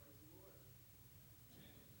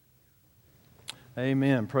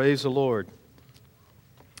Amen. Praise the Lord.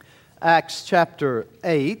 Acts chapter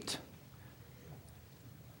 8.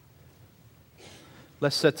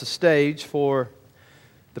 Let's set the stage for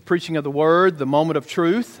the preaching of the Word, the moment of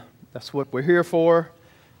truth. That's what we're here for,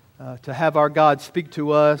 to have our God speak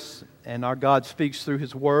to us, and our God speaks through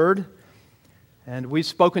His Word. And we've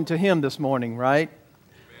spoken to Him this morning, right?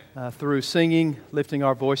 Through singing, lifting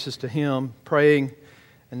our voices to Him, praying,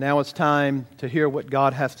 and now it's time to hear what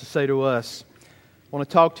God has to say to us. I want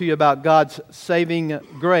to talk to you about God's saving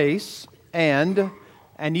grace and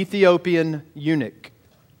an Ethiopian eunuch.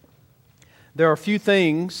 There are few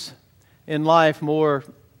things in life more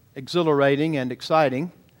exhilarating and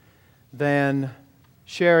exciting than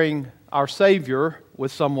sharing our Savior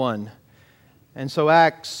with someone. And so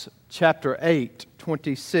Acts chapter 8,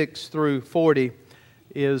 26 through 40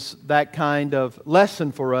 is that kind of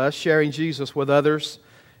lesson for us, sharing Jesus with others.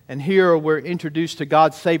 And here we're introduced to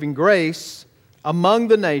God's saving grace among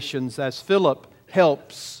the nations as Philip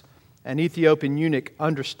helps an Ethiopian eunuch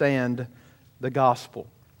understand the gospel.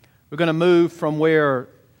 We're going to move from where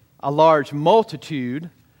a large multitude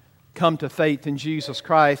come to faith in Jesus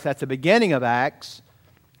Christ at the beginning of Acts,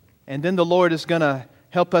 and then the Lord is going to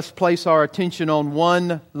help us place our attention on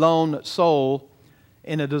one lone soul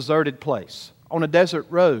in a deserted place, on a desert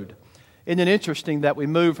road. Isn't it interesting that we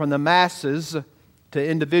move from the masses to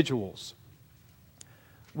individuals?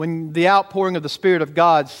 When the outpouring of the Spirit of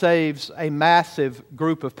God saves a massive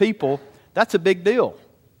group of people, that's a big deal.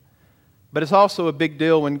 But it's also a big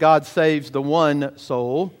deal when God saves the one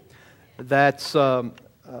soul that's in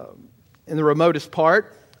the remotest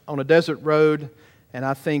part on a desert road. And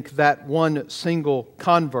I think that one single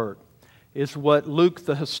convert is what Luke,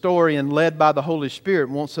 the historian, led by the Holy Spirit,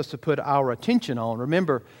 wants us to put our attention on.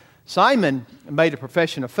 Remember, Simon made a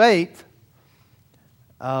profession of faith,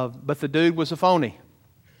 but the dude was a phony.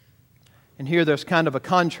 And here there's kind of a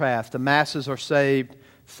contrast. The masses are saved,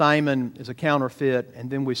 Simon is a counterfeit, and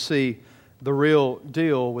then we see the real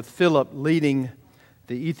deal with Philip leading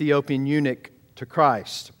the Ethiopian eunuch to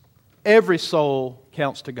Christ. Every soul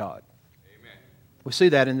counts to God. Amen. We see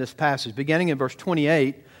that in this passage, beginning in verse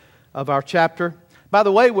 28 of our chapter. By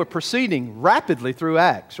the way, we're proceeding rapidly through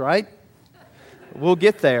Acts, right? We'll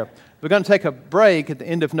get there. We're going to take a break at the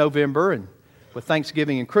end of November and with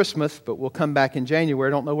Thanksgiving and Christmas, but we'll come back in January. I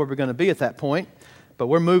don't know where we're going to be at that point, but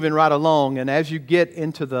we're moving right along. And as you get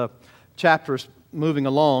into the chapters moving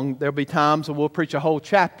along, there'll be times when we'll preach a whole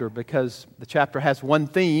chapter because the chapter has one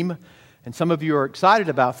theme, and some of you are excited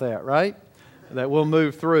about that, right? That we'll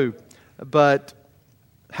move through. But,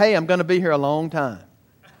 hey, I'm going to be here a long time,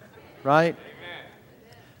 right? Amen.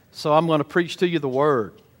 So I'm going to preach to you the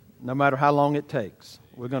Word, no matter how long it takes.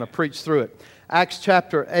 We're going to preach through it. Acts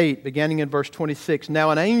chapter 8, beginning in verse 26.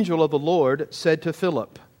 Now an angel of the Lord said to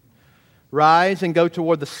Philip, "Rise and go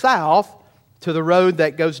toward the south to the road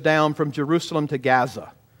that goes down from Jerusalem to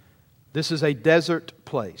Gaza. This is a desert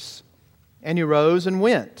place." And he rose and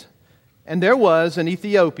went. And there was an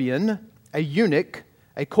Ethiopian, a eunuch,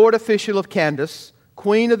 a court official of Candace,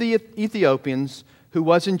 queen of the Ethiopians, who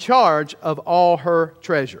was in charge of all her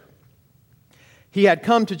treasure. He had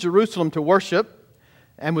come to Jerusalem to worship,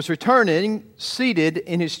 and was returning, seated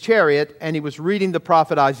in his chariot, and he was reading the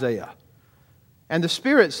prophet Isaiah. And the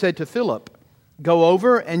Spirit said to Philip, "Go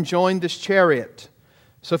over and join this chariot."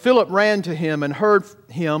 So Philip ran to him and heard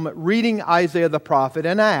him reading Isaiah the prophet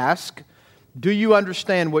and asked, "Do you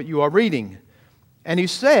understand what you are reading?" And he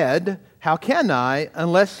said, "How can I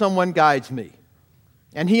unless someone guides me?"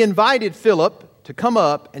 And he invited Philip to come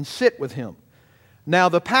up and sit with him. Now,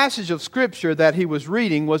 the passage of Scripture that he was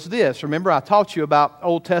reading was this. Remember, I taught you about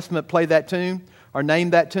Old Testament, play that tune, or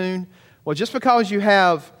name that tune. Well, just because you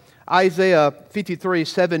have Isaiah 53,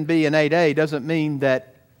 7b and 8a doesn't mean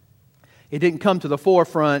that it didn't come to the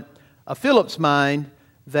forefront of Philip's mind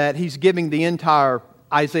that he's giving the entire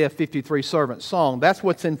Isaiah 53 servant song. That's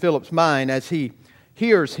what's in Philip's mind as he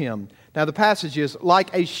hears him. Now, the passage is,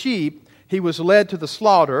 "Like a sheep, he was led to the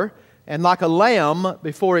slaughter, and like a lamb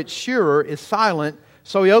before its shearer is silent,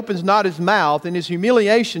 so he opens not his mouth. In his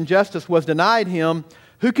humiliation justice was denied him.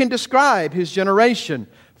 Who can describe his generation?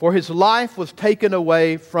 For his life was taken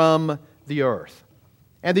away from the earth."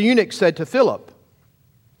 And the eunuch said to Philip,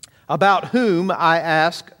 "About whom, I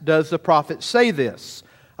ask, does the prophet say this?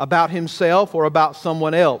 About himself or about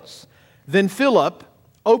someone else?" Then Philip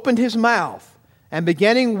opened his mouth, and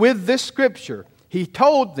beginning with this scripture, he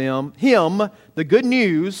told him the good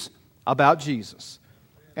news about Jesus.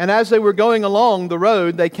 And as they were going along the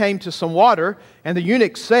road, they came to some water, and the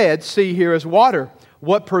eunuch said, "See, here is water.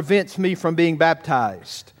 What prevents me from being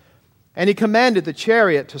baptized?" And he commanded the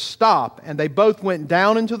chariot to stop, and they both went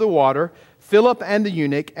down into the water, Philip and the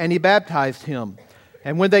eunuch, and he baptized him.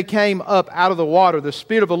 And when they came up out of the water, the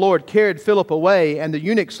Spirit of the Lord carried Philip away, and the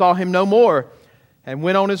eunuch saw him no more, and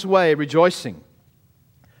went on his way rejoicing.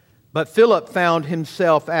 But Philip found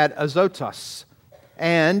himself at Azotus,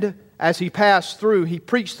 and as he passed through, he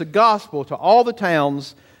preached the gospel to all the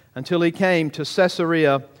towns until he came to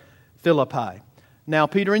Caesarea Philippi. Now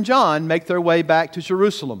Peter and John make their way back to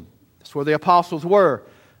Jerusalem. That's where the apostles were.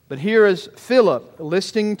 But here is Philip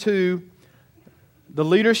listening to the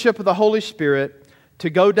leadership of the Holy Spirit to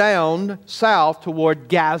go down south toward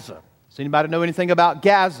Gaza. Does anybody know anything about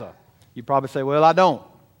Gaza? You probably say, well, I don't.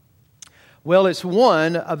 Well, it's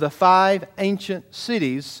one of the 5 ancient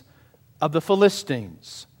cities of the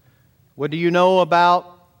Philistines. What do you know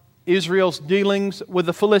about Israel's dealings with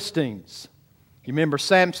the Philistines? You remember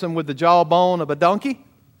Samson with the jawbone of a donkey?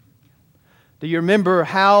 Do you remember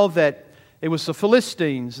how that it was the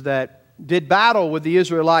Philistines that did battle with the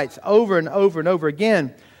Israelites over and over and over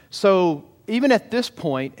again? So even at this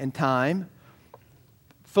point in time,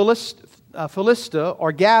 Philistia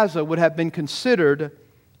or Gaza would have been considered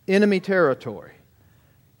enemy territory.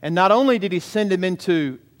 And not only did he send him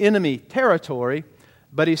into enemy territory,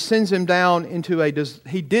 but he sends him down into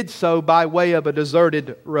he did so by way of a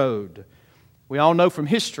deserted road. We all know from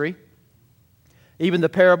history, even the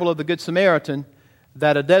parable of the Good Samaritan,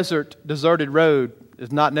 that a deserted road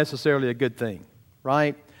is not necessarily a good thing,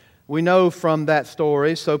 right? We know from that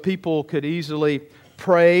story, so people could easily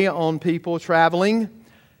prey on people traveling.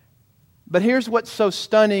 But here's what's so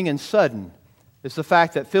stunning and sudden, is the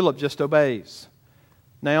fact that Philip just obeys.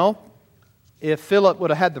 Now, if Philip would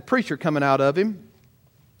have had the preacher coming out of him,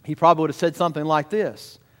 he probably would have said something like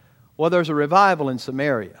this. Well, there's a revival in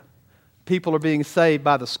Samaria. People are being saved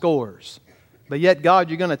by the scores. But yet, God,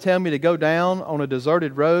 you're going to tell me to go down on a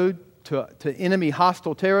deserted road to enemy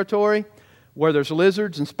hostile territory where there's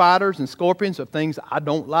lizards and spiders and scorpions of things I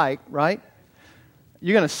don't like, right?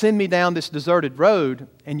 You're going to send me down this deserted road,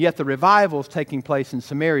 and yet the revival is taking place in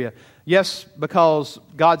Samaria. Yes, because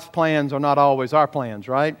God's plans are not always our plans,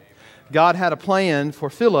 right? God had a plan for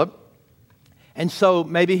Philip, and so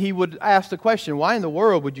maybe he would ask the question, why in the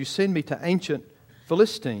world would you send me to ancient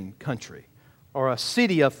Philistine country or a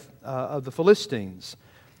city of the Philistines?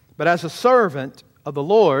 But as a servant of the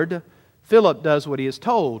Lord, Philip does what he is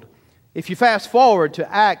told. If you fast forward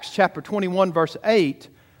to Acts chapter 21, verse 8,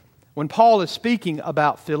 when Paul is speaking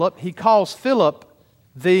about Philip, he calls Philip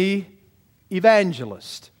the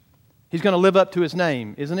evangelist. He's going to live up to his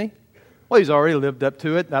name, isn't he? Well, he's already lived up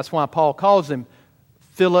to it. That's why Paul calls him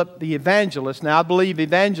Philip the evangelist. Now, I believe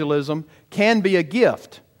evangelism can be a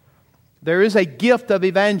gift. There is a gift of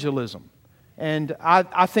evangelism. And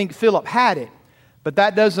I think Philip had it. But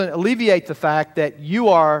that doesn't alleviate the fact that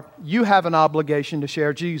you have an obligation to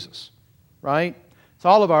share Jesus. Right? It's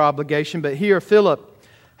all of our obligation. But here Philip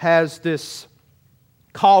has this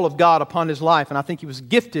call of God upon his life. And I think he was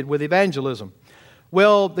gifted with evangelism.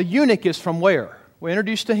 Well, the eunuch is from where? We're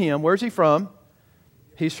introduced to him. Where's he from?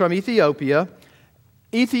 He's from Ethiopia.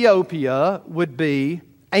 Ethiopia would be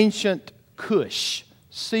ancient Cush.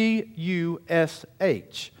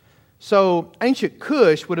 C-U-S-H. So ancient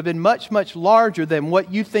Cush would have been much, much larger than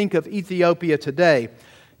what you think of Ethiopia today.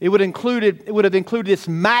 It would have included this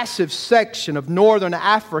massive section of northern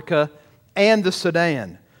Africa and the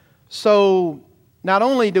Sudan. So not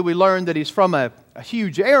only do we learn that he's from a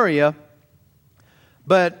huge area,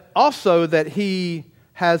 but also that he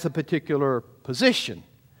has a particular position.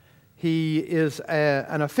 He is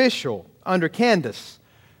an official under Candace.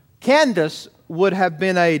 Candace would have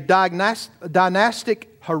been a dynastic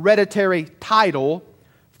hereditary title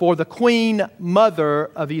for the queen mother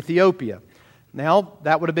of Ethiopia. Now,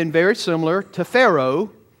 that would have been very similar to Pharaoh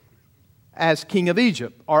as king of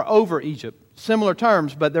Egypt or over Egypt. Similar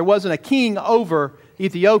terms, but there wasn't a king over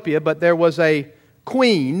Ethiopia, but there was a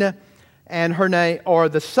queen, and her name, or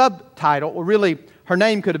the subtitle, or really her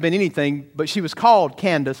name could have been anything, but she was called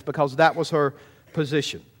Candace because that was her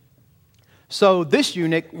position. So this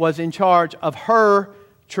eunuch was in charge of her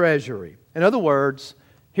treasury. In other words,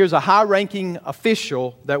 here's a high-ranking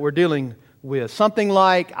official that we're dealing with, something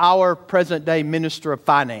like our present-day Minister of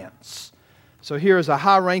Finance. So here is a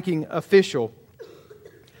high-ranking official.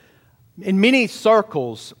 In many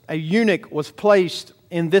circles, a eunuch was placed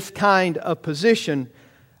in this kind of position,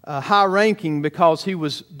 high-ranking, because he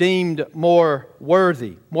was deemed more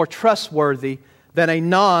worthy, more trustworthy than a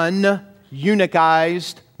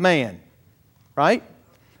non-eunuchized man. Right?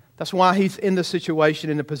 That's why he's in the situation,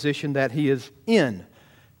 in the position that he is in.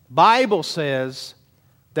 Bible says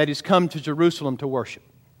that he's come to Jerusalem to worship.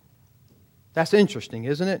 That's interesting,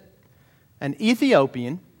 isn't it? An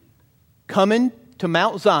Ethiopian coming to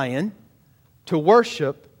Mount Zion to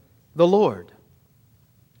worship the Lord.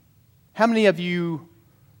 How many of you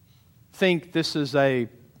think this is a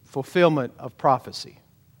fulfillment of prophecy?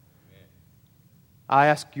 I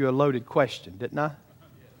asked you a loaded question, didn't I?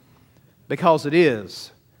 Because it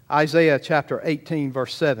is. Isaiah chapter 18,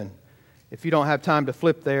 verse 7. If you don't have time to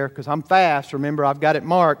flip there, because I'm fast, remember I've got it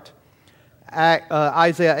marked.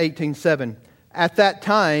 Isaiah 18, 7. At that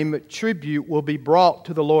time, tribute will be brought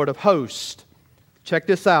to the Lord of hosts. Check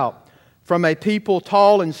this out. From a people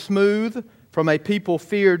tall and smooth, from a people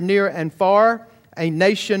feared near and far, a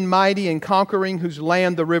nation mighty and conquering, whose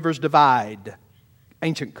land the rivers divide.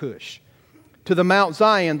 Ancient Cush. To the Mount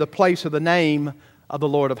Zion, the place of the name of the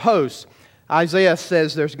Lord of hosts. Isaiah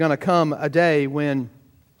says there's going to come a day when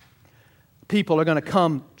people are going to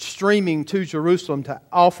come streaming to Jerusalem to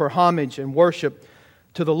offer homage and worship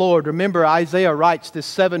to the Lord. Remember, Isaiah writes this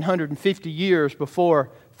 750 years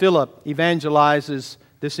before Philip evangelizes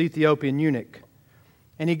this Ethiopian eunuch.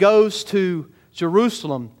 And he goes to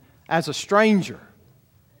Jerusalem as a stranger,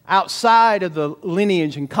 outside of the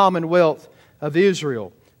lineage and commonwealth of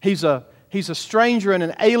Israel. He's a stranger and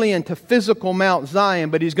an alien to physical Mount Zion,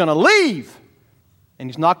 but he's going to leave. And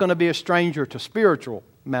he's not going to be a stranger to spiritual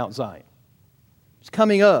Mount Zion. He's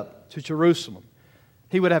coming up to Jerusalem.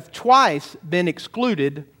 He would have twice been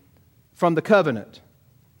excluded from the covenant.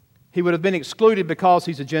 He would have been excluded because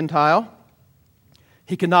he's a Gentile.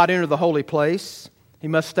 He cannot enter the holy place. He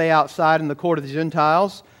must stay outside in the court of the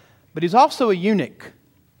Gentiles. But he's also a eunuch.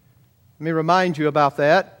 Let me remind you about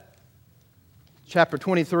that. Chapter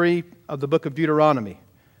 23 of the book of Deuteronomy,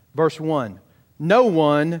 verse 1. No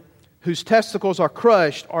one whose testicles are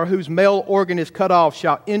crushed or whose male organ is cut off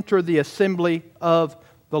shall enter the assembly of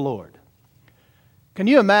the Lord. Can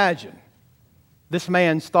you imagine this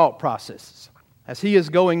man's thought processes as he is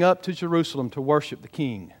going up to Jerusalem to worship the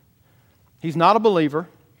King? He's not a believer,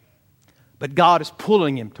 but God is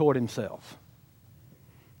pulling him toward Himself.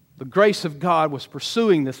 The grace of God was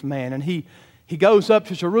pursuing this man, and he goes up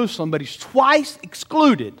to Jerusalem, but he's twice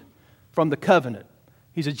excluded from the covenant.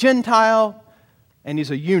 He's a Gentile, and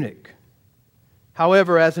he's a eunuch.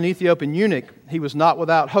 However, as an Ethiopian eunuch, he was not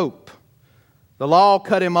without hope. The law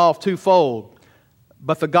cut him off twofold.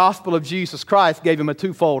 But the gospel of Jesus Christ gave him a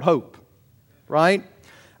twofold hope, right?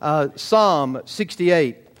 Psalm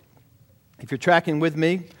 68. If you're tracking with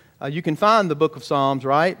me, you can find the book of Psalms,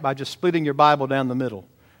 right, by just splitting your Bible down the middle.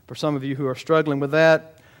 For some of you who are struggling with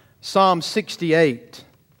that, Psalm 68,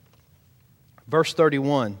 verse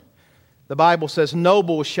 31. The Bible says,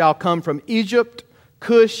 "Nobles shall come from Egypt.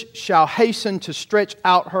 Cush shall hasten to stretch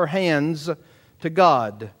out her hands to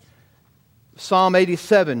God." Psalm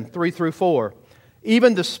 87, 3 through 4.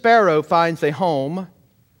 Even the sparrow finds a home.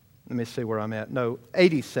 Let me see where I'm at. No,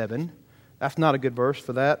 87. That's not a good verse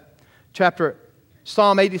for that.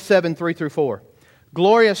 Psalm 87, 3 through 4.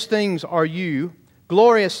 Glorious things of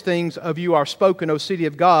you are spoken, O city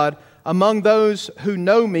of God. Among those who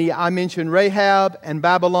know me, I mention Rahab and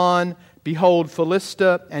Babylon. Behold,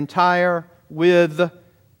 Philistia and Tyre with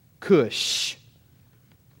Cush.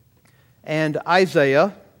 And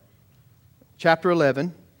Isaiah, chapter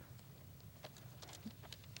 11.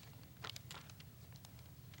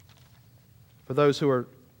 For those who are,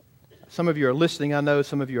 some of you are listening, I know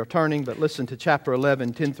some of you are turning, but listen to chapter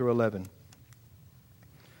 11, 10 through 11.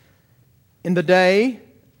 In the day,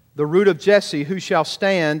 the root of Jesse, who shall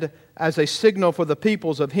stand as a signal for the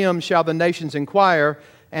peoples, of him shall the nations inquire,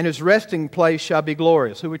 and his resting place shall be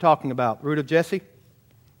glorious. Who are we talking about? Root of Jesse?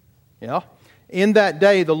 Yeah. In that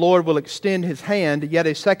day, the Lord will extend His hand yet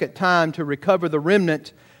a second time to recover the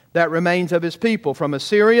remnant that remains of His people from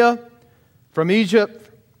Assyria, from Egypt,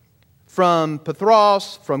 from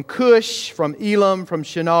Pathros, from Cush, from Elam, from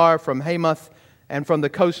Shinar, from Hamath, and from the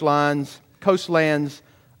coastlands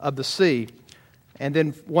of the sea. And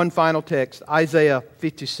then one final text, Isaiah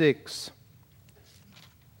 56,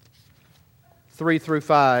 3 through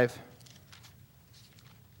 5.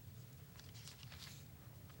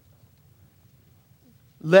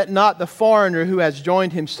 Let not the foreigner who has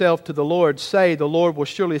joined himself to the Lord say, the Lord will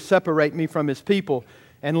surely separate me from His people.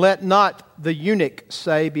 And let not the eunuch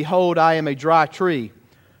say, behold, I am a dry tree.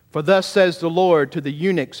 For thus says the Lord to the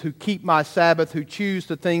eunuchs who keep my Sabbath, who choose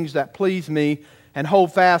the things that please me, and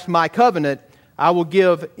hold fast my covenant, I will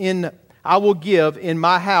give in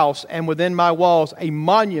my house and within my walls a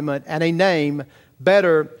monument and a name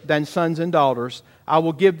better than sons and daughters. I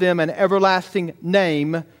will give them an everlasting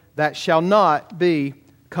name that shall not be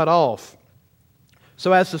cut off.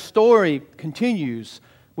 So as the story continues,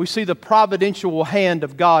 we see the providential hand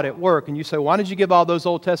of God at work. And you say, why did you give all those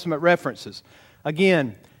Old Testament references?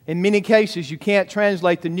 Again, in many cases, you can't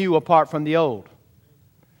translate the new apart from the old.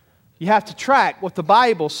 You have to track what the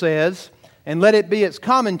Bible says and let it be its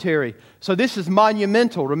commentary. So this is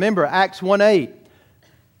monumental. Remember Acts 1:8.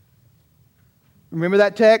 Remember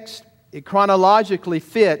that text? It chronologically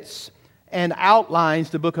fits and outlines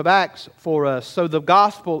the book of Acts for us. So the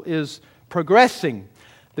gospel is progressing.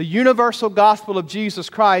 The universal gospel of Jesus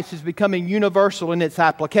Christ is becoming universal in its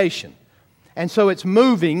application. And so it's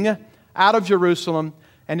moving out of Jerusalem,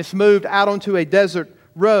 and it's moved out onto a desert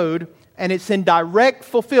road, and it's in direct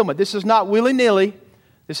fulfillment. This is not willy-nilly.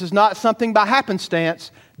 This is not something by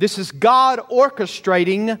happenstance. This is God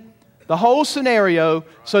orchestrating the whole scenario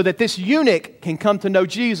so that this eunuch can come to know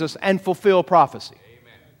Jesus and fulfill prophecy.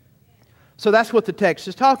 Amen. So that's what the text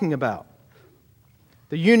is talking about.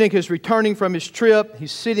 The eunuch is returning from his trip.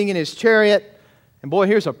 He's sitting in his chariot. And boy,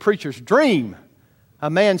 here's a preacher's dream. A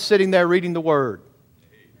man sitting there reading the Word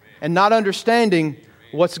and not understanding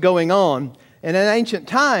what's going on. And in ancient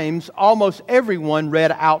times, almost everyone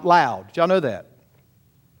read out loud. Did y'all know that?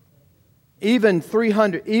 Even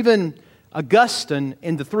Augustine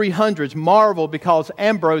in the 300s marveled because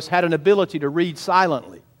Ambrose had an ability to read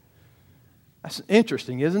silently. That's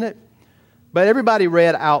interesting, isn't it? But everybody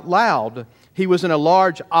read out loud. He was in a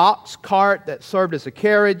large ox cart that served as a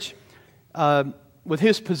carriage. With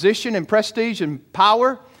his position and prestige and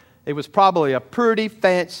power, it was probably a pretty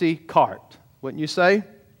fancy cart, wouldn't you say?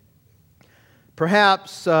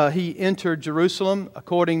 Perhaps he entered Jerusalem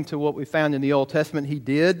according to what we found in the Old Testament. He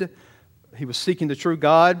did. He was seeking the true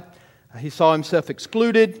God. He saw himself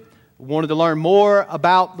excluded, wanted to learn more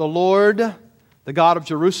about the Lord, the God of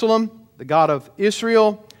Jerusalem, the God of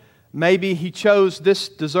Israel. Maybe he chose this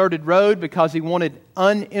deserted road because he wanted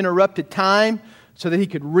uninterrupted time so that he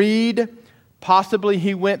could read. Possibly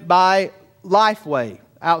he went by Lifeway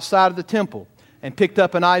outside of the temple and picked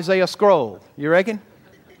up an Isaiah scroll. You reckon?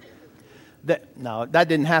 No, that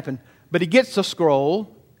didn't happen. But he gets the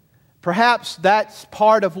scroll. Perhaps that's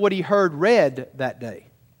part of what he heard read that day.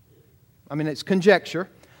 I mean, it's conjecture.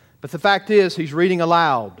 But the fact is, he's reading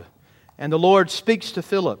aloud. And the Lord speaks to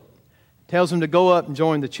Philip. Tells him to go up and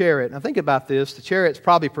join the chariot. Now think about this. The chariot's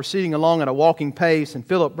probably proceeding along at a walking pace, and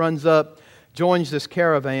Philip runs up, joins this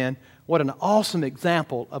caravan. What an awesome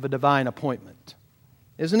example of a divine appointment.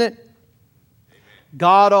 Isn't it? Amen.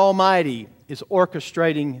 God Almighty is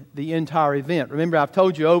orchestrating the entire event. Remember, I've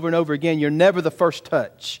told you over and over again, you're never the first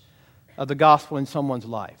touch of the gospel in someone's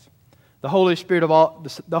life. The Holy Spirit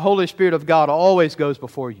of God always goes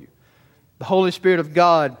before you. The Holy Spirit of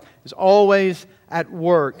God is always at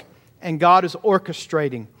work. And God is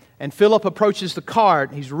orchestrating. And Philip approaches the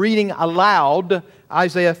cart. He's reading aloud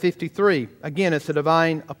Isaiah 53. Again, it's a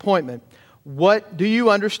divine appointment. What do you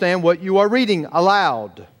understand what you are reading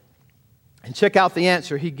aloud? And check out the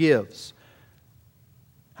answer he gives.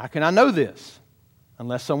 How can I know this?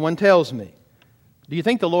 Unless someone tells me. Do you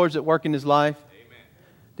think the Lord's at work in his life? Amen.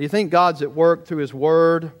 Do you think God's at work through his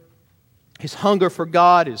Word? His hunger for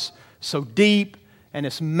God is so deep. And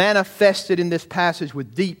it's manifested in this passage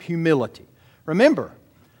with deep humility. Remember,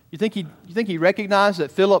 you think he recognized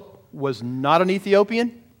that Philip was not an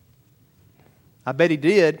Ethiopian? I bet he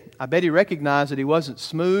did. I bet he recognized that he wasn't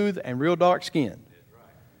smooth and real dark skinned.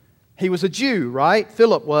 He was a Jew, right?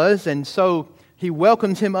 Philip was, and so he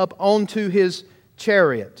welcomes him up onto his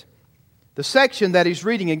chariot. The section that he's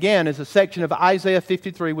reading again is a section of Isaiah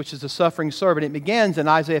 53, which is the suffering servant. It begins in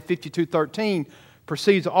Isaiah 52:13,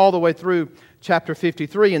 proceeds all the way through chapter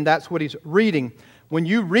 53, and that's what he's reading. When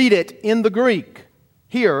you read it in the Greek,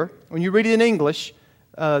 here, when you read it in English,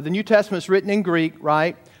 the New Testament's written in Greek,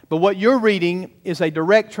 right? But what you're reading is a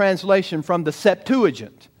direct translation from the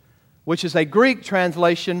Septuagint, which is a Greek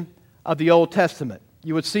translation of the Old Testament.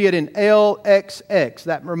 You would see it in LXX.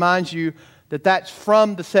 That reminds you that that's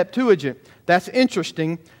from the Septuagint. That's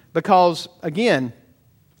interesting because, again,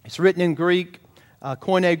 it's written in Greek.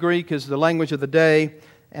 Koine Greek is the language of the day,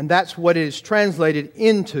 and that's what it is translated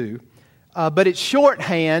into. But it's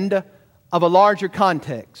shorthand of a larger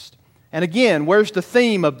context. And again, where's the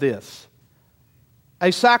theme of this?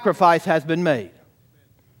 A sacrifice has been made.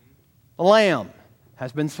 A lamb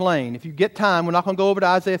has been slain. If you get time, we're not going to go over to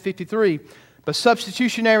Isaiah 53, but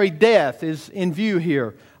substitutionary death is in view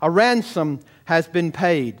here. A ransom has been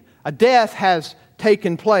paid. A death has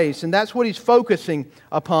taken place, and that's what he's focusing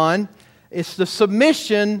upon. It's the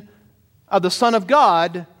submission of the Son of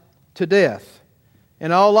God to death.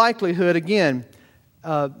 In all likelihood, again,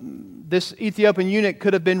 this Ethiopian eunuch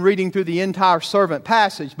could have been reading through the entire servant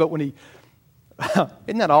passage, but when he,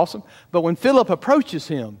 isn't that awesome? But when Philip approaches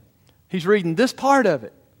him, he's reading this part of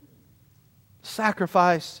it.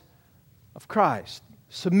 Sacrifice of Christ.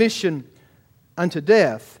 Submission unto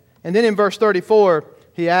death. And then in verse 34,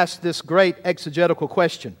 he asks this great exegetical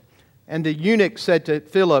question. And the eunuch said to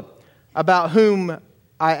Philip, about whom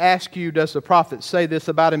I ask you, does the prophet say this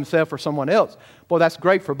about himself or someone else? Boy, that's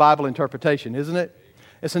great for Bible interpretation, isn't it?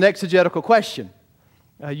 It's an exegetical question.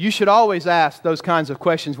 You should always ask those kinds of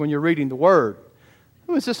questions when you're reading the Word.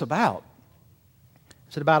 Who is this about?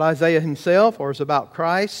 Is it about Isaiah himself, or is it about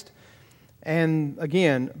Christ? And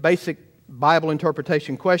again, basic Bible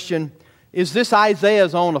interpretation question, is this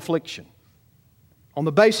Isaiah's own affliction? On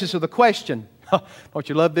the basis of the question, don't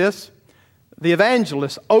you love this? The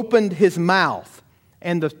evangelist opened his mouth,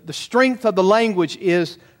 and the strength of the language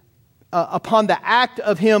is upon the act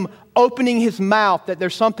of him opening his mouth, that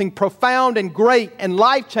there's something profound and great and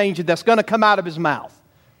life-changing that's going to come out of his mouth.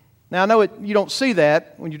 Now, I know you don't see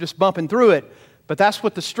that when you're just bumping through it, but that's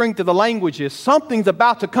what the strength of the language is. Something's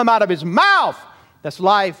about to come out of his mouth that's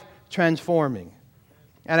life-transforming.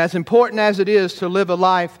 And as important as it is to live a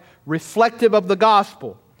life reflective of the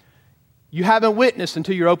gospel, you haven't witnessed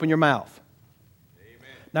until you open your mouth.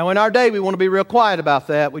 Amen. Now, in our day, we want to be real quiet about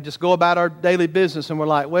that. We just go about our daily business and we're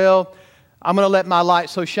like, well, I'm going to let my light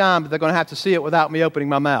so shine, but they're going to have to see it without me opening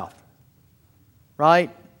my mouth. Right?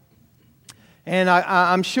 And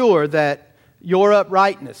I'm sure that your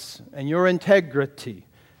uprightness and your integrity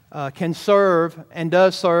can serve and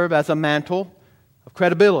does serve as a mantle of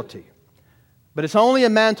credibility. But it's only a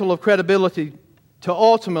mantle of credibility to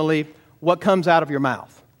ultimately what comes out of your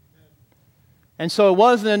mouth. And so it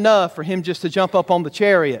wasn't enough for him just to jump up on the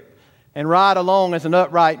chariot and ride along as an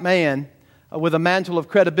upright man with a mantle of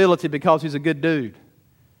credibility because he's a good dude.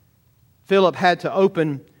 Philip had to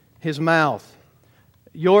open his mouth.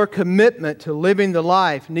 Your commitment to living the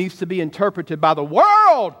life needs to be interpreted by the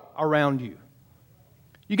world around you.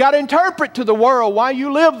 You got to interpret to the world why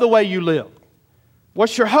you live the way you live.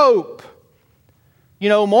 What's your hope? You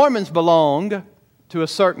know, Mormons belong to a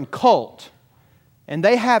certain cult, and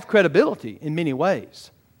they have credibility in many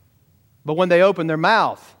ways. But when they open their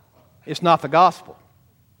mouth, it's not the gospel.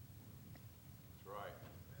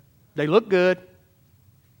 They look good,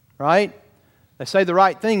 right? They say the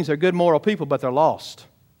right things. They're good moral people, but they're lost.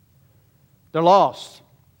 They're lost.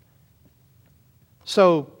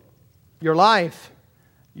 So, your life,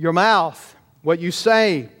 your mouth, what you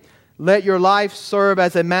say, let your life serve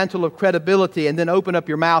as a mantle of credibility, and then open up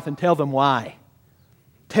your mouth and tell them why.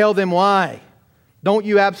 Tell them why. Don't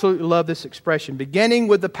you absolutely love this expression? Beginning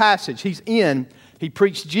with the passage he's in, he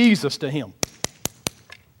preached Jesus to him.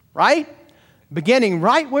 Right? Beginning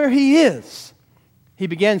right where he is. He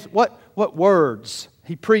begins, what words?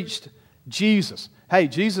 He preached Jesus. Hey,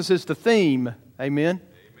 Jesus is the theme. Amen? Amen.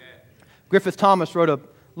 Griffith Thomas wrote a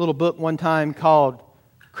little book one time called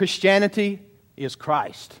Christianity is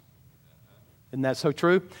Christ. Isn't that so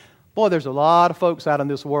true? Boy, there's a lot of folks out in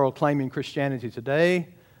this world claiming Christianity today,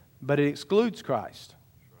 but it excludes Christ.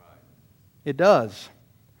 It does.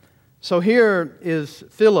 So here is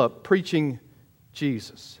Philip preaching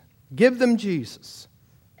Jesus. Give them Jesus.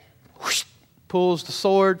 Whoosh, pulls the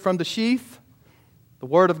sword from the sheath. The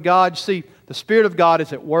Word of God. See, the Spirit of God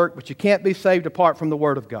is at work, but you can't be saved apart from the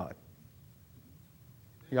Word of God.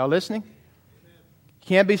 Y'all listening? You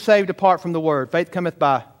can't be saved apart from the Word. Faith cometh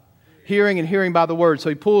by hearing, and hearing by the Word. So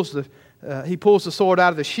he pulls the sword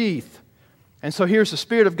out of the sheath. And so here's the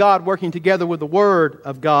Spirit of God working together with the Word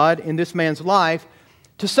of God in this man's life.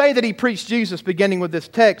 To say that he preached Jesus beginning with this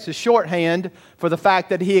text is shorthand for the fact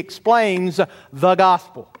that he explains the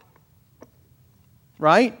gospel.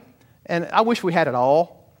 Right? And I wish we had it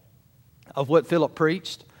all of what Philip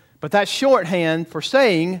preached. But that's shorthand for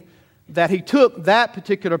saying that he took that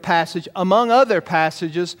particular passage among other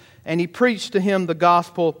passages and he preached to him the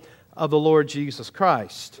gospel of the Lord Jesus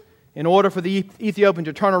Christ. In order for the Ethiopian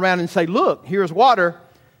to turn around and say, look, here's water,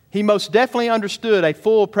 he most definitely understood a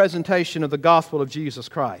full presentation of the gospel of Jesus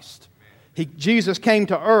Christ. Jesus came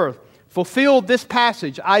to earth, fulfilled this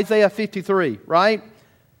passage, Isaiah 53, right?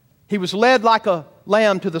 He was led like a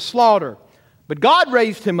lamb to the slaughter, but God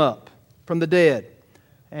raised him up from the dead.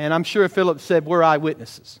 And I'm sure Philip said, we're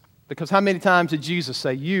eyewitnesses. Because how many times did Jesus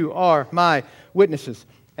say, you are my witnesses?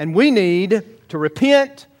 And we need to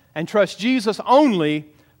repent and trust Jesus only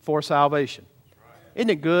for salvation. Isn't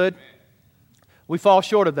it good? We fall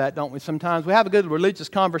short of that, don't we, sometimes? We have a good religious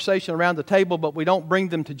conversation around the table, but we don't bring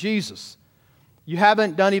them to Jesus. You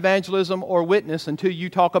haven't done evangelism or witness until you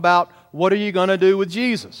talk about what are you going to do with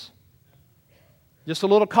Jesus. Just a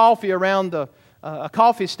little coffee around a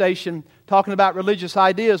coffee station talking about religious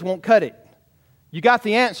ideas won't cut it. You got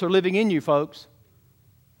the answer living in you, folks.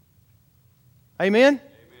 Amen? Amen.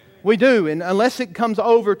 We do, and unless it comes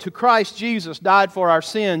over to Christ Jesus died for our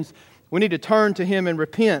sins, we need to turn to Him and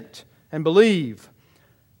repent and believe.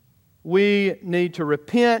 we need to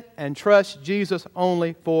repent and trust Jesus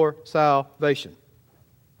only for salvation.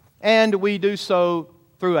 And we do so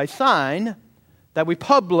through a sign that we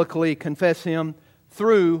publicly confess Him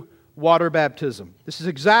through water baptism. This is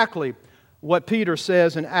exactly what Peter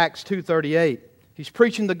says in Acts 2:38. He's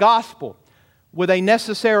preaching the gospel with a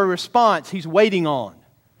necessary response he's waiting on.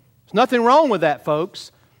 There's nothing wrong with that,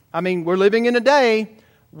 folks. I mean, we're living in a day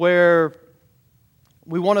where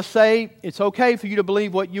we want to say it's okay for you to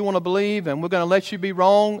believe what you want to believe, and we're going to let you be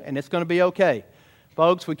wrong, and it's going to be okay.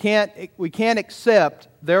 Folks, we can't accept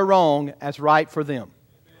their wrong as right for them,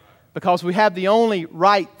 because we have the only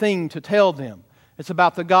right thing to tell them. It's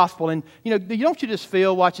about the gospel. And, don't you just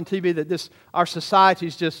feel watching TV that our society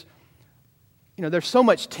is just, there's so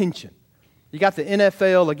much tension. You got the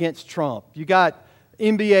NFL against Trump. You got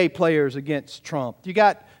NBA players against Trump. You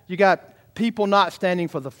got people not standing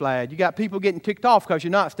for the flag. You got people getting ticked off because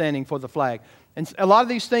you're not standing for the flag. And a lot of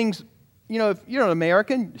these things, if you're an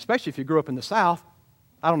American, especially if you grew up in the South,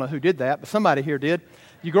 I don't know who did that, but somebody here did.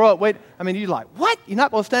 You grow up, you're like, what? You're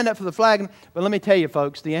not going to stand up for the flag? But let me tell you,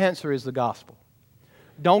 folks, the answer is the gospel.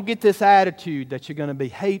 Don't get this attitude that you're going to be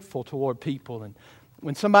hateful toward people. And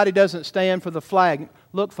when somebody doesn't stand for the flag,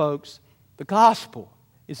 look, folks, the gospel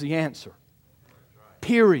is the answer.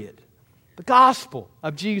 Period. The gospel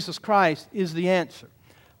of Jesus Christ is the answer.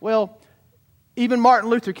 Well, even Martin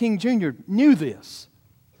Luther King Jr. knew this.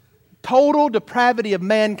 Total depravity of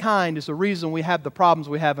mankind is the reason we have the problems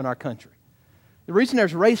we have in our country. The reason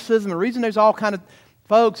there's racism, the reason there's all kind of...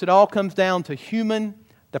 Folks, it all comes down to human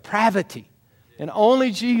depravity. And only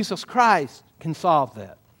Jesus Christ can solve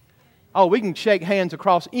that. Oh, we can shake hands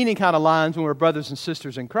across any kind of lines when we're brothers and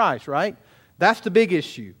sisters in Christ, right? That's the big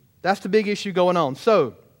issue. That's the big issue going on.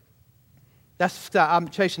 So, I'm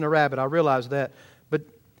chasing a rabbit, I realize that. But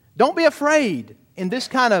don't be afraid in this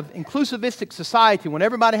kind of inclusivistic society when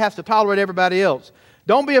everybody has to tolerate everybody else.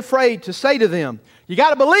 Don't be afraid to say to them, you got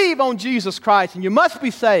to believe on Jesus Christ and you must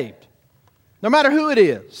be saved, no matter who it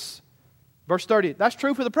is. Verse 30, that's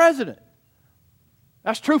true for the president.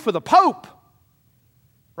 That's true for the Pope,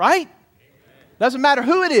 right? Doesn't matter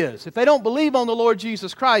who it is. If they don't believe on the Lord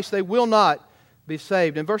Jesus Christ, they will not be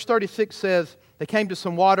saved. And verse 36 says, they came to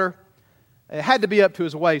some water. It had to be up to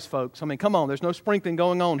his waist, folks. I mean, come on, there's no sprinkling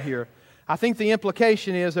going on here. I think the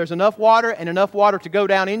implication is there's enough water and enough water to go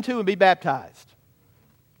down into and be baptized.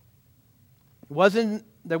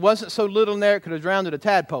 There wasn't so little in there it could have drowned a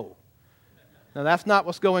tadpole. Now, that's not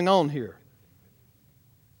what's going on here.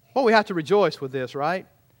 Well, we have to rejoice with this, right?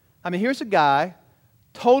 I mean, here's a guy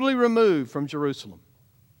totally removed from Jerusalem.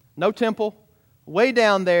 No temple, way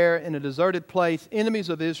down there in a deserted place, enemies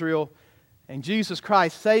of Israel, and Jesus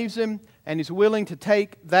Christ saves him, and he's willing to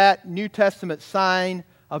take that New Testament sign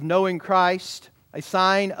of knowing Christ, a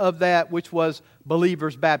sign of that which was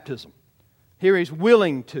believers' baptism. Here he's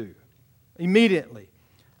willing to, immediately.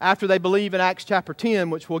 After they believe in Acts chapter 10,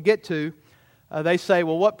 which we'll get to, they say,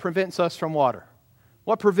 well, what prevents us from water?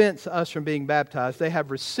 What prevents us from being baptized? They have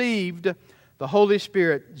received the Holy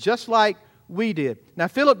Spirit just like we did. Now,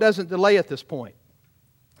 Philip doesn't delay at this point.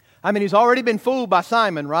 I mean, he's already been fooled by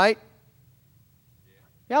Simon, right?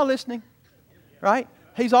 Y'all listening? Right?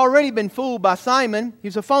 He's already been fooled by Simon.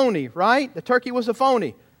 He's a phony, right? The turkey was a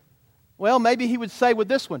phony. Well, maybe he would say with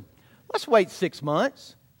this one, let's wait 6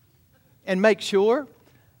 months and make sure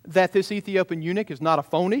that this Ethiopian eunuch is not a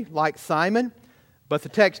phony like Simon. But the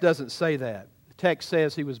text doesn't say that. The text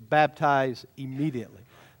says he was baptized immediately.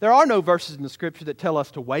 There are no verses in the Scripture that tell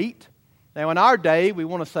us to wait. Now, in our day, we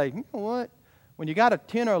want to say, you know what? When you got a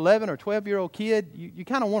 10 or 11 or 12-year-old kid, you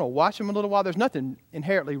kind of want to watch them a little while. There's nothing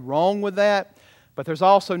inherently wrong with that, but there's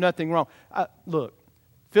also nothing wrong. Look,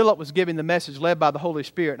 Philip was giving the message led by the Holy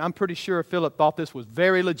Spirit, and I'm pretty sure Philip thought this was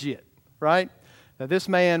very legit, right? That this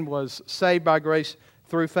man was saved by grace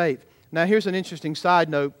through faith. Now, here's an interesting side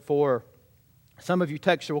note for some of you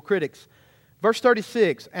textual critics. Verse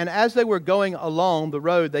 36, and as they were going along the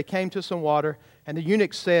road, they came to some water, and the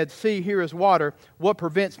eunuch said, see, here is water. What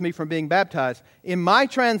prevents me from being baptized? In my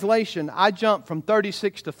translation, I jumped from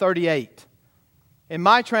 36 to 38. In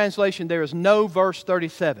my translation, there is no verse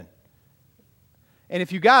 37. And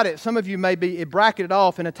if you got it, some of you may be bracketed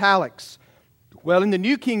off in italics. Well, in the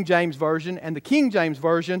New King James Version and the King James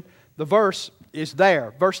Version, the verse is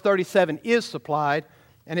there. Verse 37 is supplied,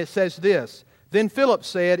 and it says this, then Philip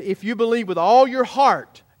said, if you believe with all your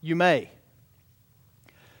heart, you may.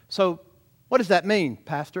 So, what does that mean,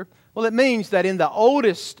 Pastor? Well, it means that in the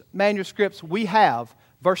oldest manuscripts we have,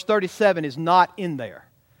 verse 37 is not in there.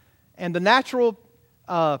 And the natural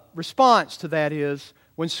response to that is,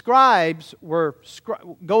 When scribes were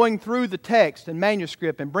going through the text and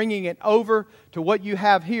manuscript and bringing it over to what you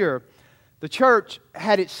have here, the church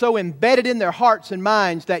had it so embedded in their hearts and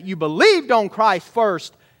minds that you believed on Christ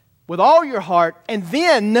first with all your heart, and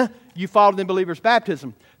then you followed in believer's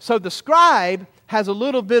baptism. So the scribe has a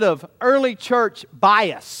little bit of early church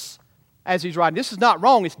bias as he's writing. This is not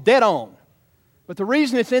wrong, it's dead on. But the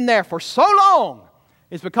reason it's in there for so long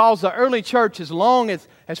is because the early church,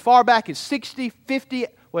 as far back as 60, 50,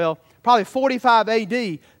 well, probably 45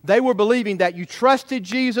 AD, they were believing that you trusted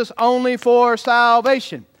Jesus only for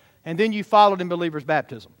salvation. And then you followed in believer's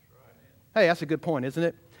baptism. Hey, that's a good point, isn't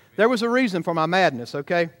it? There was a reason for my madness,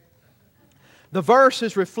 okay? The verse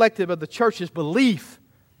is reflective of the church's belief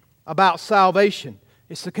about salvation.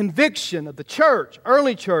 It's the conviction of the church,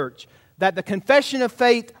 early church, that the confession of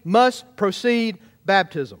faith must precede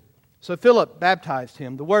baptism. So Philip baptized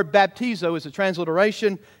him. The word baptizo is a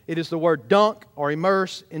transliteration. It is the word dunk or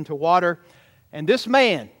immerse into water. And this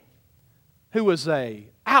man, who was an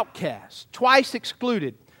outcast, twice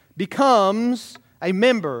excluded, becomes a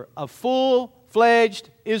member of full-fledged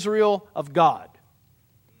Israel of God,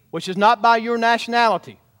 which is not by your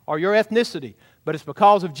nationality or your ethnicity, but it's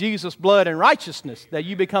because of Jesus' blood and righteousness that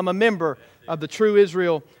you become a member of the true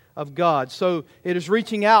Israel of God. So it is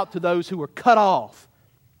reaching out to those who were cut off.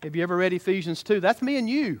 Have you ever read Ephesians 2? That's me and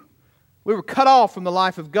you. We were cut off from the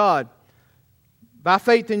life of God. By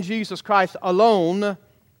faith in Jesus Christ alone,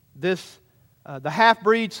 the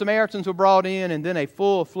half-breed Samaritans were brought in, and then a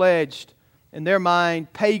full-fledged, in their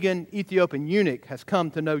mind, pagan Ethiopian eunuch has come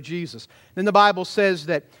to know Jesus. Then the Bible says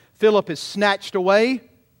that Philip is snatched away.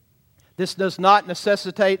 This does not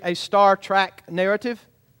necessitate a Star Trek narrative.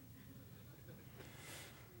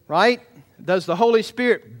 Right? Does the Holy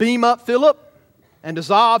Spirit beam up Philip and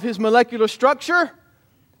dissolve his molecular structure,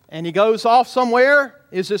 and he goes off somewhere?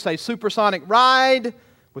 Is this a supersonic ride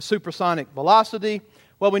with supersonic velocity?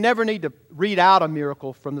 Well, we never need to read out a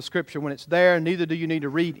miracle from the Scripture when it's there, and neither do you need to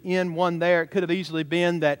read in one there. It could have easily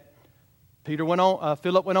been that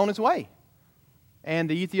Philip went on his way, and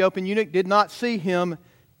the Ethiopian eunuch did not see him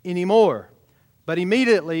anymore. But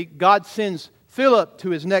immediately, God sends Philip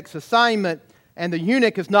to his next assignment, and the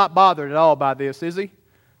eunuch is not bothered at all by this, is he?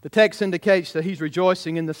 The text indicates that he's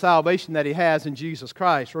rejoicing in the salvation that he has in Jesus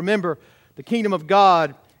Christ. Remember, the kingdom of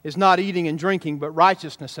God is not eating and drinking, but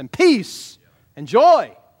righteousness and peace and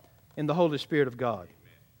joy in the Holy Spirit of God.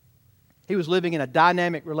 He was living in a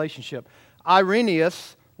dynamic relationship.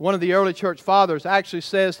 Irenaeus, one of the early church fathers, actually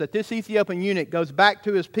says that this Ethiopian eunuch goes back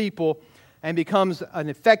to his people and becomes an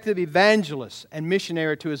effective evangelist and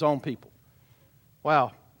missionary to his own people.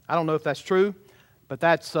 Wow, I don't know if that's true, but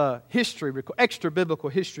that's history, extra biblical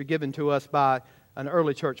history given to us by an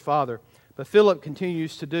early church father. But Philip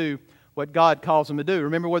continues to do what God calls him to do.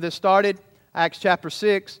 Remember where this started? Acts chapter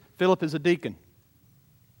 6, Philip is a deacon.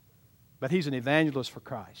 But he's an evangelist for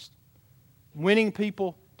Christ, winning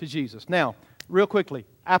people to Jesus. Now, real quickly,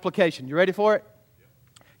 application. You ready for it?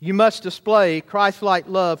 You must display Christ-like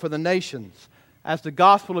love for the nations as the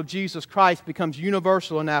gospel of Jesus Christ becomes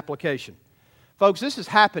universal in application. Folks, this is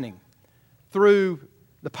happening through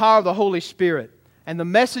the power of the Holy Spirit, and the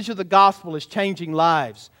message of the gospel is changing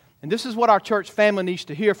lives. And this is what our church family needs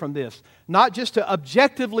to hear from this. Not just to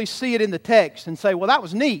objectively see it in the text and say, well, that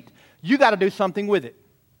was neat. You got to do something with it.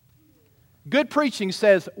 Good preaching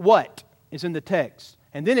says what is in the text.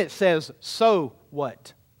 And then it says, so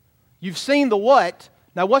what? You've seen the what.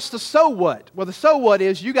 Now what's the so what? Well, the so what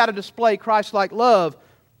is you got to display Christ-like love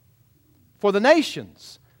for the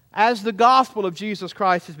nations as the gospel of Jesus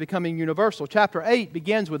Christ is becoming universal. Chapter 8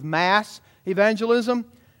 begins with mass evangelism,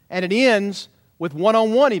 and it ends with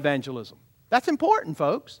one-on-one evangelism. That's important,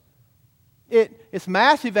 folks. It's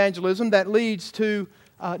mass evangelism that leads to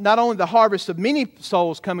not only the harvest of many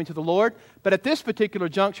souls coming to the Lord, but at this particular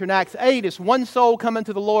juncture in Acts 8, it's one soul coming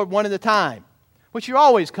to the Lord one at a time, which you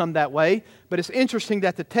always come that way, but it's interesting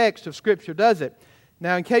that the text of Scripture does it.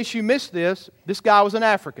 Now, in case you missed this guy was an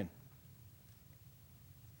African.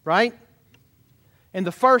 Right? In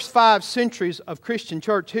the first 5 centuries of Christian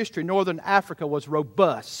church history, Northern Africa was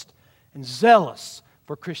robust and zealous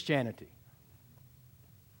for Christianity.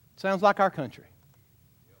 Sounds like our country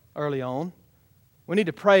early on. We need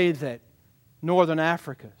to pray that Northern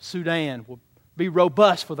Africa, Sudan, will be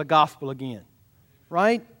robust for the gospel again.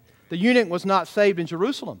 Right? The eunuch was not saved in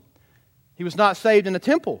Jerusalem. He was not saved in a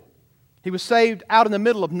temple. He was saved out in the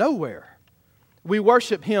middle of nowhere. We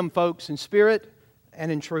worship Him, folks, in spirit and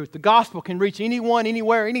in truth. The gospel can reach anyone,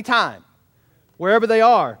 anywhere, anytime, wherever they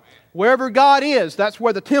are. Wherever God is, that's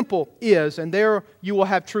where the temple is, and there you will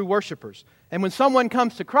have true worshipers. And when someone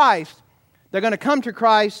comes to Christ, they're going to come to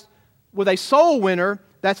Christ with a soul winner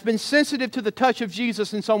that's been sensitive to the touch of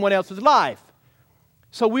Jesus in someone else's life.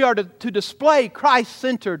 So we are to display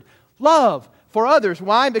Christ-centered love for others.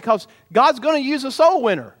 Why? Because God's going to use a soul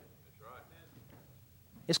winner.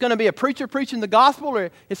 It's going to be a preacher preaching the gospel, or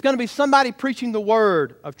it's going to be somebody preaching the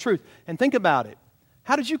word of truth. And think about it.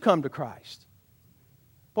 How did you come to Christ?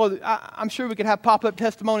 Boy, I'm sure we could have pop-up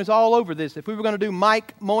testimonies all over this. If we were going to do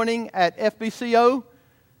Mike Morning at FBCO,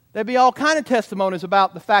 there'd be all kind of testimonies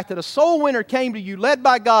about the fact that a soul winner came to you, led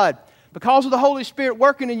by God, because of the Holy Spirit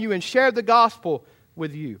working in you, and shared the gospel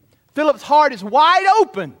with you. Philip's heart is wide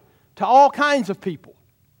open to all kinds of people.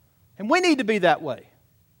 And we need to be that way.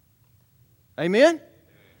 Amen?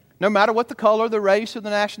 No matter what the color, the race, or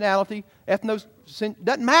the nationality,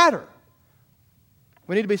 doesn't matter.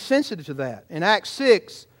 We need to be sensitive to that. In Acts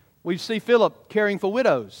 6, we see Philip caring for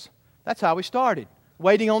widows. That's how we started.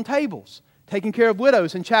 Waiting on tables, taking care of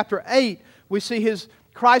widows. In chapter 8, we see his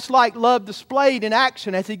Christ-like love displayed in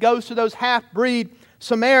action as he goes to those half-breed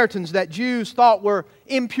Samaritans that Jews thought were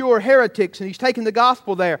impure heretics, and he's taking the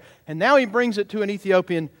gospel there. And now he brings it to an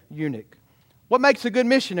Ethiopian eunuch. What makes a good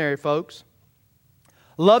missionary, folks?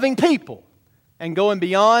 Loving people and going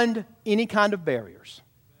beyond any kind of barriers.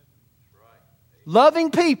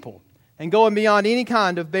 Loving people and going beyond any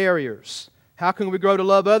kind of barriers. How can we grow to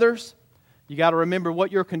love others? You got to remember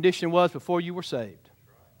what your condition was before you were saved.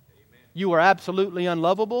 You were absolutely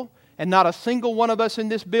unlovable, and not a single one of us in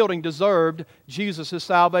this building deserved Jesus'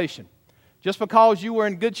 salvation. Just because you were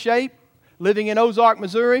in good shape, living in Ozark,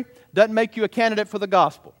 Missouri, doesn't make you a candidate for the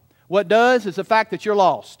gospel. What does is the fact that you're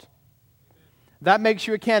lost. That makes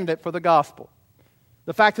you a candidate for the gospel.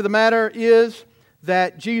 The fact of the matter is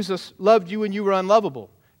that Jesus loved you when you were unlovable.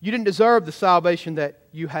 You didn't deserve the salvation that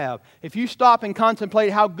you have. If you stop and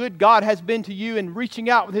contemplate how good God has been to you in reaching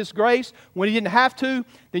out with His grace when He didn't have to,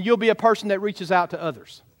 then you'll be a person that reaches out to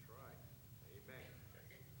others.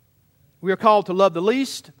 We are called to love the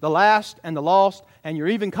least, the last, and the lost, and you're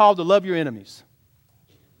even called to love your enemies.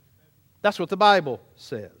 That's what the Bible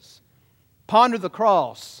says. Ponder the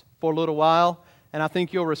cross for a little while, and I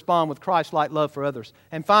think you'll respond with Christ-like love for others.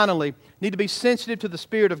 And finally, need to be sensitive to the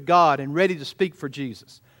Spirit of God and ready to speak for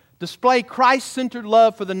Jesus. Display Christ-centered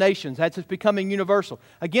love for the nations. That's just becoming universal.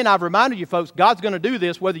 Again, I've reminded you folks, God's going to do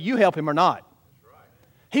this whether you help Him or not.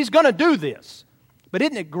 He's going to do this. But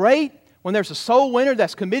isn't it great when there's a soul winner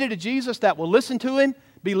that's committed to Jesus, that will listen to Him,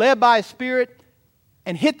 be led by His Spirit,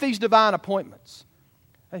 and hit these divine appointments?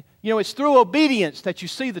 You know, it's through obedience that you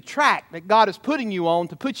see the track that God is putting you on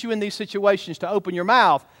to put you in these situations to open your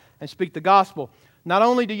mouth and speak the gospel. Not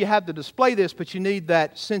only do you have to display this, but you need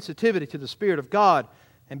that sensitivity to the Spirit of God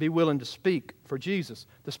and be willing to speak for Jesus.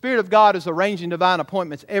 The Spirit of God is arranging divine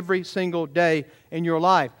appointments every single day in your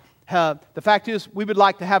life. The fact is, we would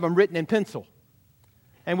like to have them written in pencil.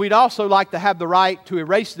 And we'd also like to have the right to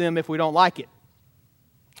erase them if we don't like it.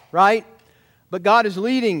 Right? But God is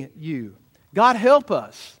leading you. God help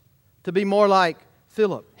us to be more like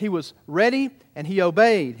Philip. He was ready and he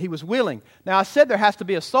obeyed. He was willing. Now, I said there has to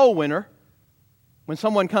be a soul winner when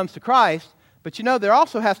someone comes to Christ, but you know, there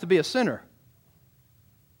also has to be a sinner.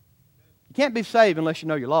 You can't be saved unless you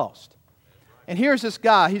know you're lost. And here's this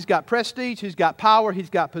guy. He's got prestige, he's got power, he's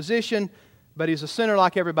got position, but he's a sinner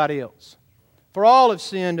like everybody else. For all have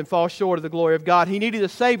sinned and fall short of the glory of God. He needed a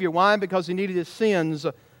Savior. Why? Because he needed his sins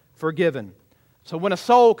forgiven. So when a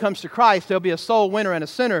soul comes to Christ, there'll be a soul winner and a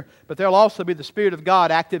sinner, but there'll also be the Spirit of God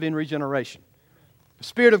active in regeneration. The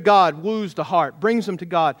Spirit of God woos the heart, brings them to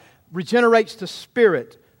God, regenerates the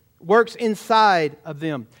spirit, works inside of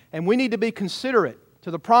them. And we need to be considerate to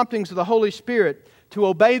the promptings of the Holy Spirit to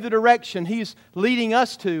obey the direction He's leading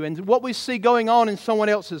us to and what we see going on in someone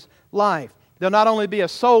else's life. There'll not only be a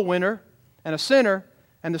soul winner and a sinner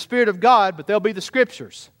and the Spirit of God, but there'll be the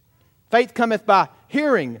Scriptures. Faith cometh by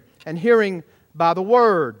hearing, and hearing by the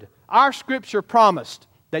Word. Our Scripture promised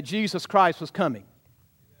that Jesus Christ was coming.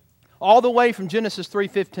 All the way from Genesis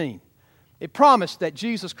 3:15. It promised that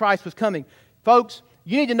Jesus Christ was coming. Folks,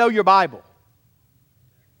 you need to know your Bible.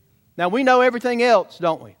 Now, we know everything else,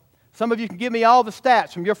 don't we? Some of you can give me all the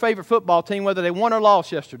stats from your favorite football team, whether they won or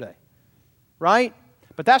lost yesterday. Right?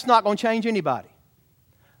 But that's not going to change anybody.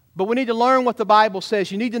 But we need to learn what the Bible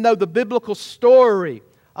says. You need to know the biblical story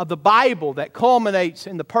of the Bible that culminates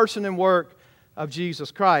in the person and work of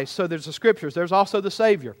Jesus Christ. So there's the Scriptures. There's also the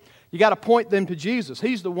Savior. You got to point them to Jesus.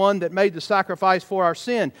 He's the one that made the sacrifice for our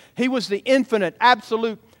sin. He was the infinite,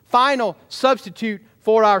 absolute, final substitute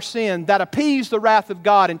for our sin that appeased the wrath of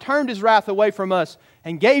God and turned His wrath away from us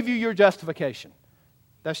and gave you your justification.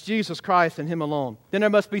 That's Jesus Christ and Him alone. Then there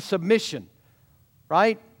must be submission,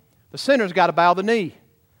 right? The sinner's got to bow the knee.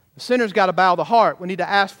 The sinner's got to bow the heart. We need to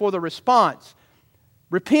ask for the response.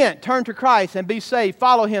 Repent, turn to Christ, and be saved.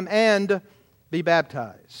 Follow Him and be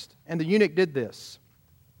baptized. And the eunuch did this.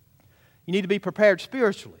 You need to be prepared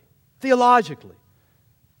spiritually, theologically,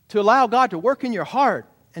 to allow God to work in your heart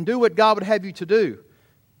and do what God would have you to do.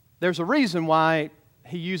 There's a reason why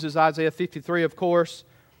he uses Isaiah 53, of course,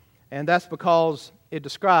 and that's because it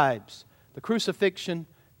describes the crucifixion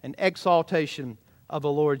and exaltation of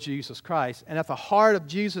the Lord Jesus Christ. And at the heart of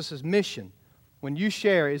Jesus' mission, when you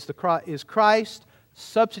share, is Christ's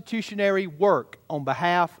substitutionary work on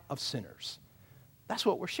behalf of sinners. That's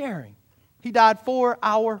what we're sharing. He died for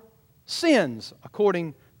our sins,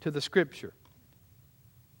 according to the Scripture.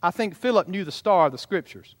 I think Philip knew the star of the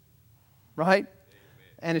Scriptures, right?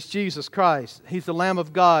 And it's Jesus Christ. He's the Lamb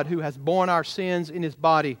of God who has borne our sins in His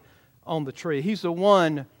body on the tree. He's the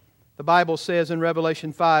one, the Bible says in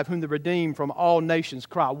Revelation 5, whom the redeemed from all nations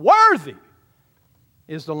cry, worthy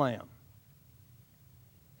is the Lamb.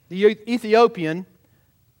 The Ethiopian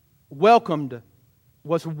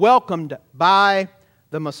was welcomed by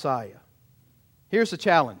the Messiah. Here's the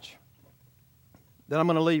challenge that I'm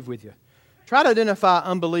going to leave with you. Try to identify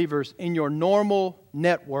unbelievers in your normal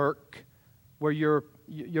network where you're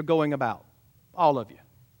going about. All of you.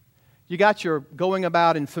 You got your going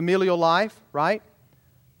about in familial life, right?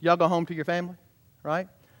 Y'all go home to your family, right?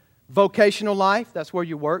 Vocational life, that's where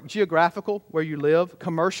you work. Geographical, where you live.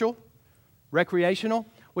 Commercial, recreational.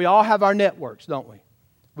 We all have our networks, don't we?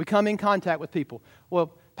 We come in contact with people.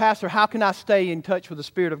 Well, Pastor, how can I stay in touch with the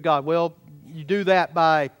Spirit of God? Well, you do that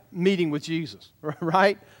by meeting with Jesus,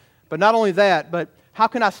 right? But not only that, but how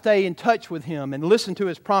can I stay in touch with Him and listen to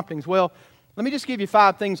His promptings? Well, let me just give you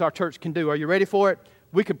 5 things our church can do. Are you ready for it?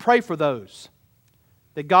 We could pray for those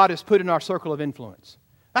that God has put in our circle of influence.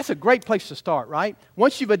 That's a great place to start, right?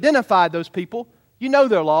 Once you've identified those people, you know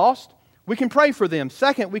they're lost. We can pray for them.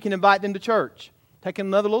 Second, we can invite them to church. Take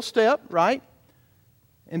another little step, right?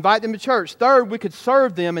 Invite them to church. Third, we could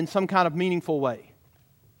serve them in some kind of meaningful way.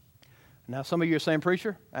 Now, some of you are saying,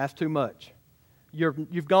 preacher, that's too much.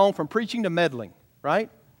 You've gone from preaching to meddling, right?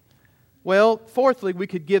 Well, fourthly, we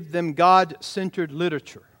could give them God-centered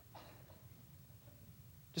literature.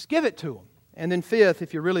 Just give it to them. And then fifth,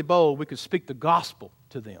 if you're really bold, we could speak the gospel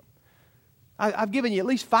to them. I've given you at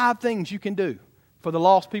least 5 things you can do for the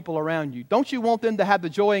lost people around you. Don't you want them to have the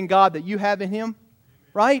joy in God that you have in Him?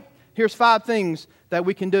 Right? Here's 5 things that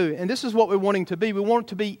we can do. And this is what we're wanting to be. We want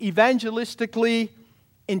to be evangelistically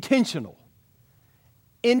intentional.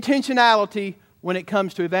 Intentionality when it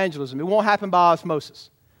comes to evangelism. It won't happen by osmosis.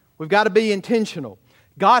 We've got to be intentional.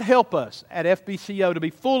 God help us at FBCO to be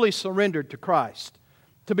fully surrendered to Christ,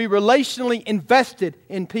 to be relationally invested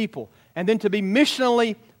in people, and then to be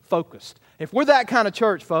missionally focused. If we're that kind of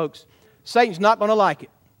church, folks, Satan's not going to like it.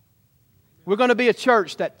 We're going to be a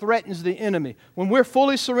church that threatens the enemy. When we're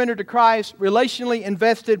fully surrendered to Christ, relationally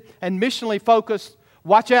invested, and missionally focused,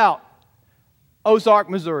 watch out, Ozark,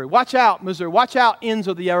 Missouri. Watch out, Missouri. Watch out, ends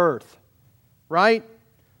of the earth. Right?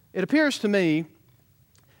 It appears to me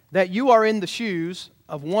that you are in the shoes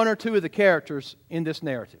of one or two of the characters in this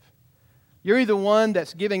narrative. You're either one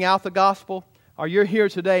that's giving out the gospel, or you're here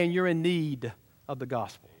today and you're in need of the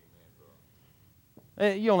gospel.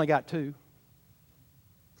 You only got 2.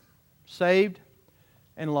 Saved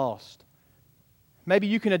and lost. Maybe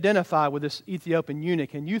you can identify with this Ethiopian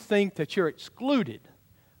eunuch and you think that you're excluded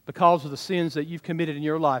because of the sins that you've committed in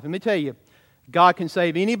your life. Let me tell you, God can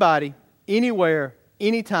save anybody, anywhere,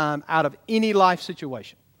 anytime, out of any life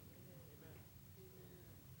situation.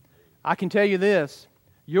 I can tell you this,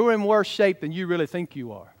 you're in worse shape than you really think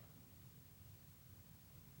you are.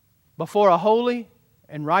 Before a holy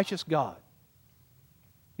and righteous God,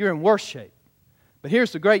 you're in worse shape. But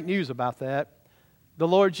here's the great news about that. The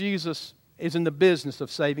Lord Jesus is in the business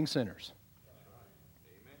of saving sinners.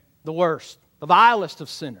 The worst, the vilest of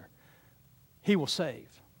sinner, He will save.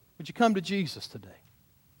 Would you come to Jesus today?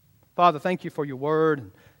 Father, thank you for your word.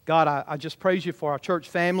 And God, I just praise you for our church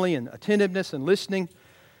family and attentiveness and listening.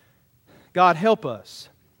 God, help us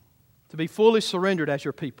to be fully surrendered as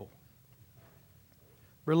your people.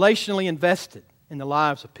 Relationally invested in the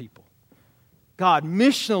lives of people. God,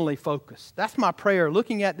 missionally focused. That's my prayer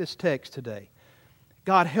looking at this text today.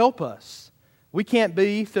 God, help us. We can't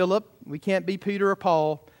be Philip. We can't be Peter or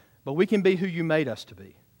Paul. But we can be who you made us to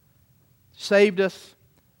be. Saved us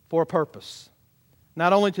for a purpose.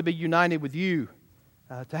 Not only to be united with you,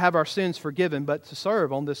 to have our sins forgiven, but to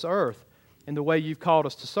serve on this earth in the way you've called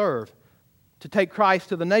us to serve. To take Christ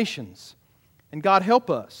to the nations. And God, help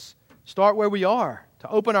us. Start where we are. To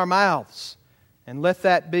open our mouths. And let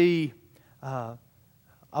that be a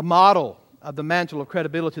model of the mantle of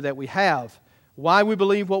credibility that we have why we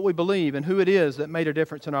believe what we believe, and who it is that made a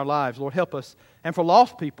difference in our lives. Lord, help us. And for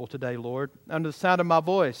lost people today, Lord, under the sound of my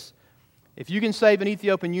voice, if you can save an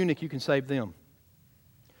Ethiopian eunuch, you can save them.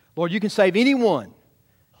 Lord, you can save anyone.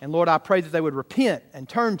 And Lord, I pray that they would repent and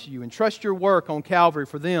turn to you and trust your work on Calvary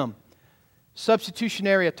for them.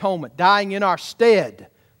 Substitutionary atonement, dying in our stead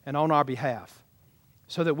and on our behalf,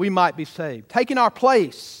 so that we might be saved. Taking our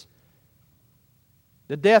place,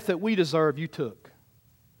 the death that we deserve, you took.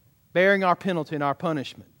 Bearing our penalty and our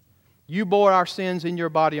punishment. You bore our sins in your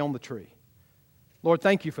body on the tree. Lord,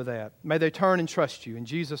 thank you for that. May they turn and trust you. In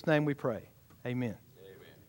Jesus' name we pray. Amen.